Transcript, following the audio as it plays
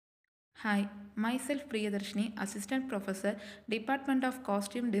Hi, myself Priyadharshini, Assistant Professor, Department of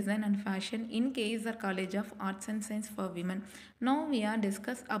Costume Design and Fashion in KSR College of Arts and Science for Women. Now we are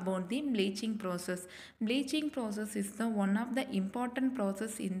discuss about the bleaching process. Bleaching process is the one of the important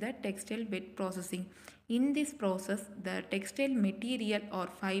process in the textile wet processing. In this process, the textile material or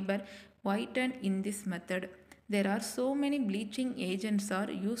fiber whitened in this method. There are so many bleaching agents are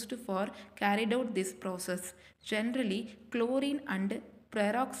used for carried out this process. Generally, chlorine and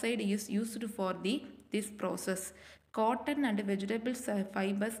peroxide is used for this process. Cotton and vegetable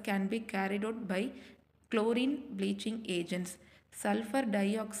fibers can be carried out by chlorine bleaching agents. Sulfur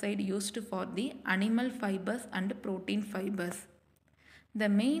dioxide used for the animal fibers and protein fibers. The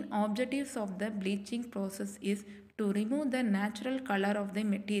main objectives of the bleaching process is to remove the natural color of the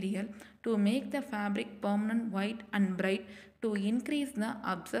material, to make the fabric permanent white and bright, to increase the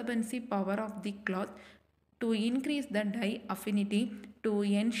absorbency power of the cloth, to increase the dye affinity, to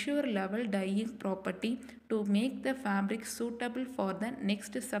ensure level dyeing property, to make the fabric suitable for the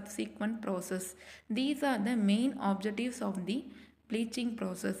next subsequent process. These are the main objectives of the bleaching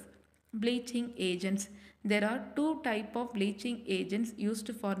process. Bleaching agents. There are two type of bleaching agents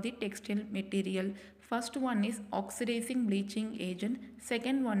used for the textile material. First one is oxidizing bleaching agent.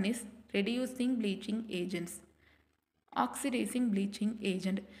 Second one is reducing bleaching agents. Oxidizing bleaching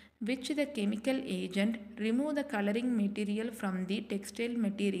agent, which the chemical agent remove the coloring material from the textile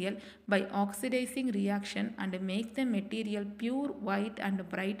material by oxidizing reaction and make the material pure white and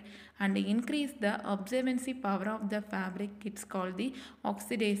bright and increase the absorbency power of the fabric. It's called the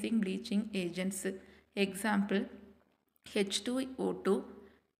oxidizing bleaching agents. Example, H2O2.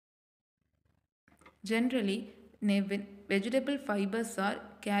 Generally, vegetable fibers are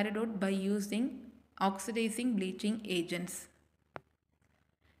carried out by using oxidizing bleaching agents.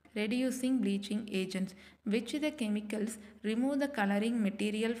 Reducing bleaching agents, which the chemicals remove the coloring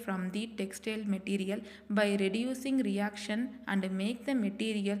material from the textile material by reducing reaction and make the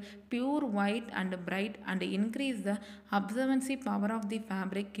material pure white and bright and increase the absorbency power of the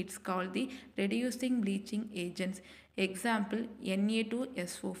fabric. It's called the reducing bleaching agents. Example,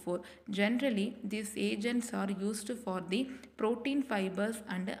 Na2SO4. Generally, these agents are used for the protein fibers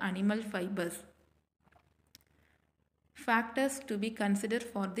and animal fibers. Factors to be considered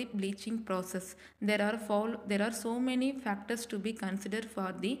for the bleaching process. There are so many factors to be considered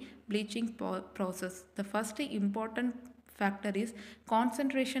for the bleaching process. The first important factor is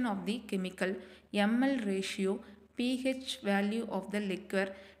concentration of the chemical, ml ratio, pH value of the liquor,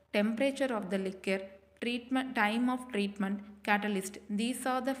 temperature of the liquor, treatment time of treatment, catalyst. These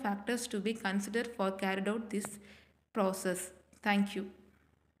are the factors to be considered for carried out this process. Thank you.